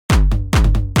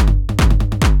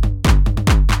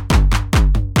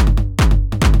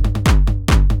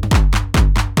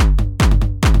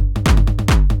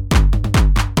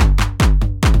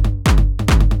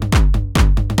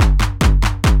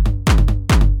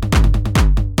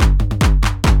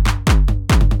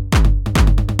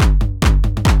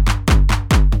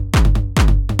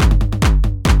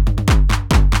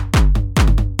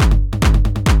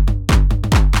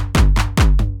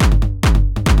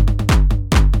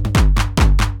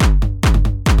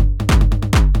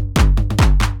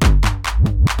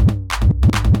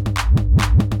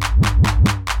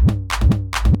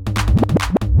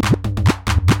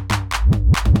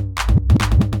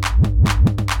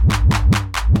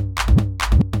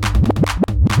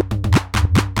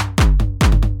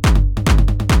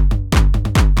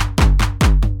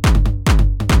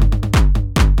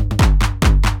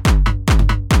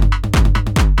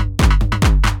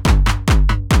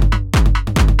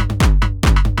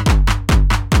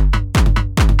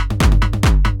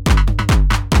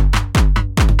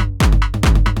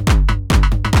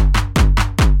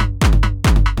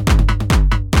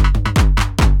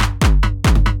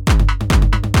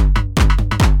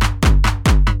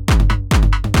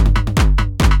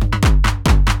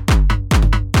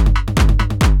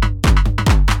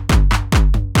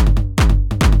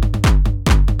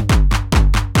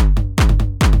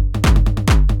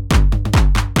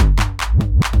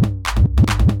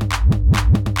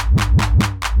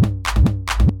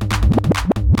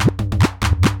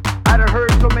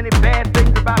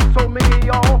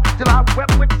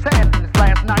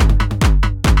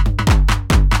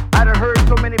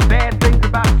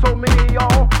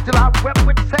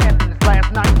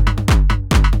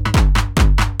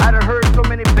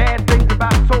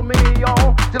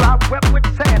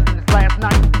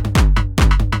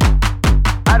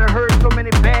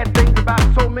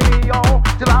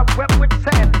wept with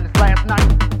sadness last night.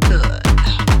 Good.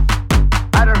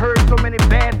 I done heard so many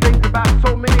bad things about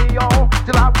so many of y'all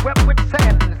till I wept with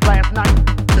sadness last night.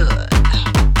 Good.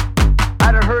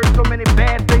 I done heard so many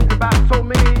bad things about so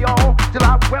many of y'all till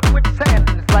I wept with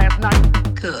sadness last night.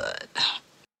 Good.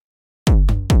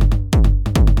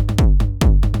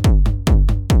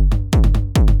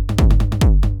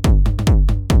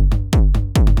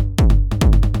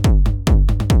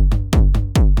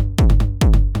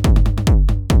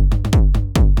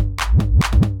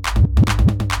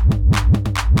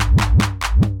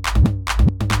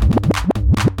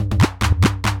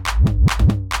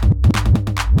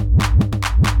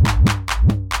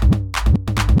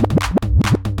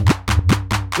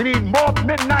 We need more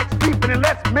midnight sleeping and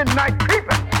less midnight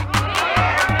creeping.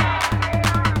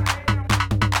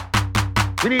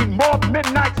 We need more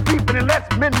midnight sleeping and less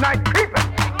midnight creeping.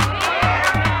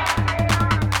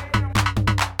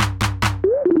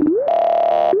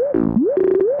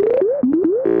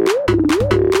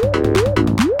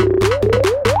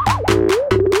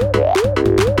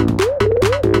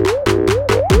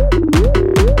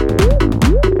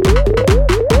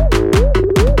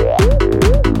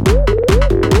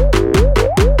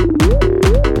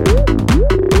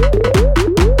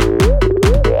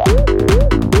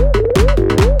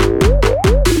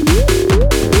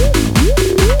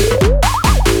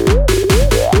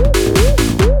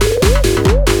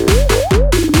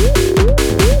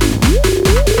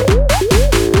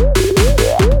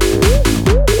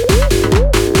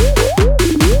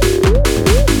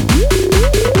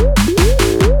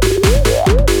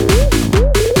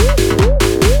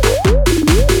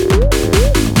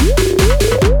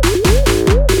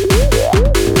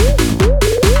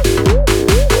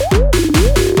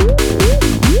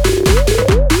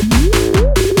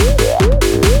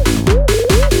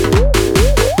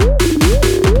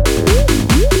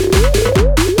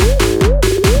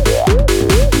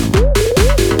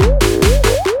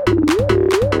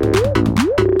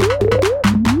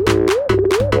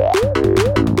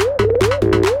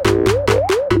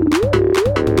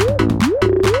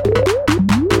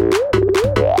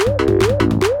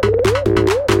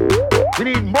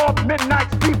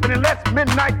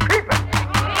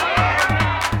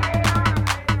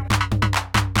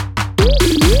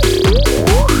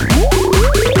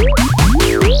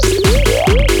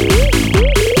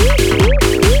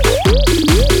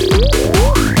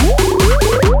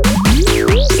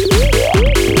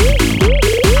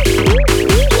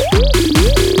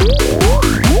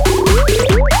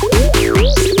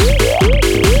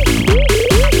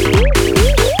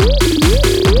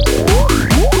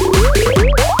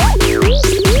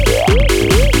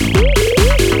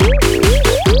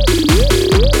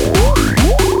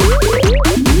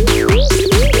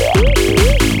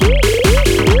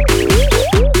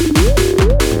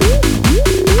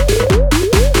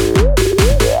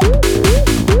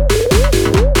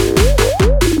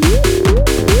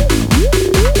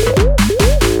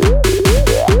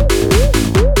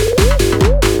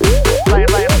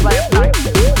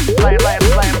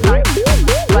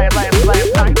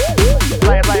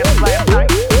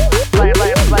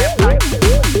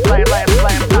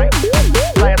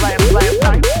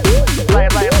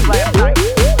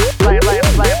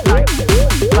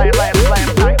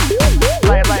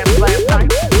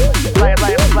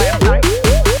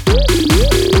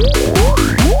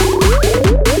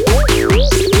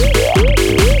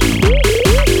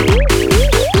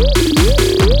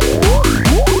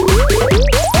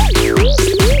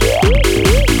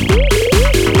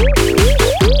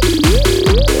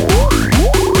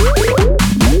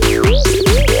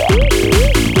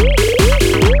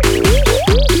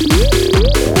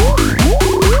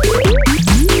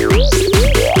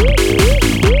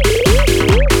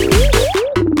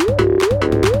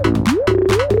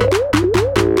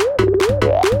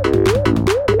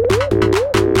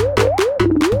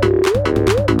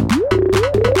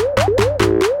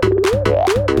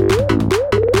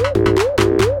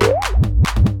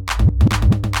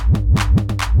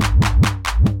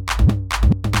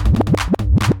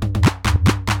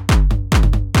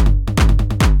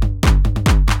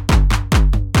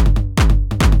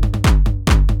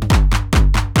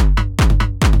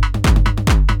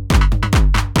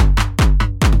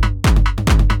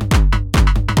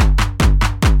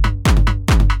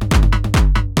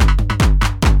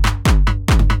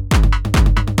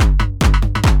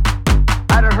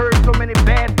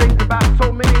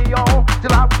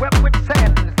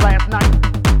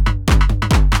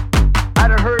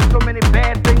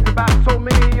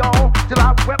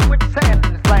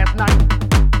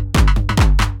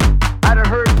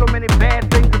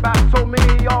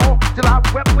 Till I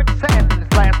wept with sadness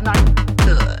last last night.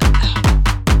 Good.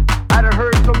 I done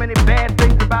heard so many bad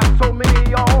things about so many of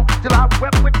y'all till I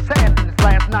wept with sadness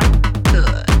last night.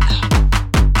 Good.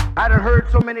 I done heard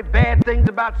so many bad things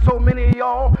about so many of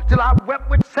y'all till I wept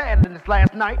with sadness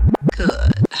last night.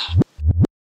 Good.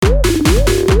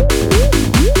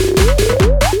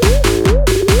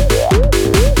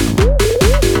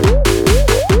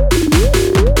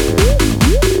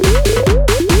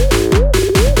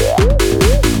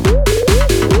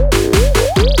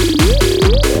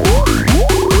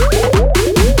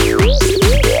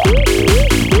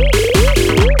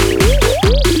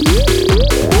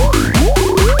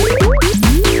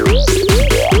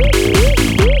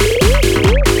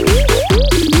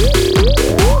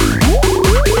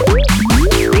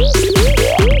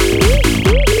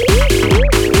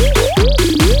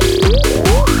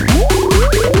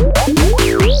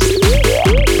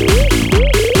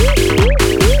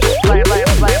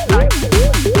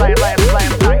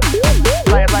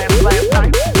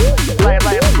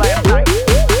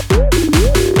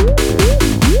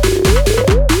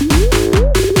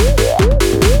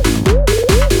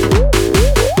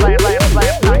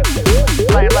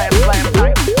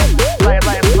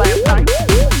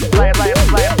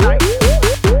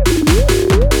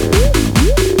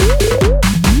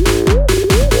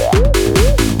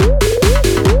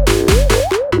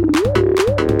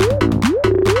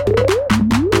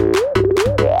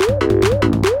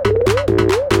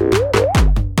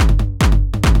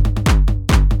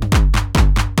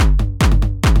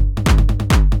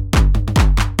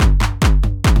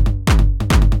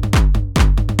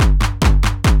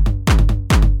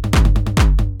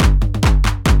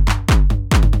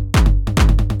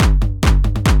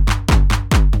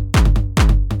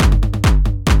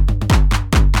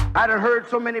 I done heard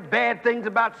so many bad things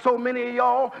about so many of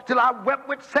y'all till I wept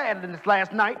with sadness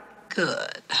last night.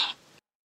 Good.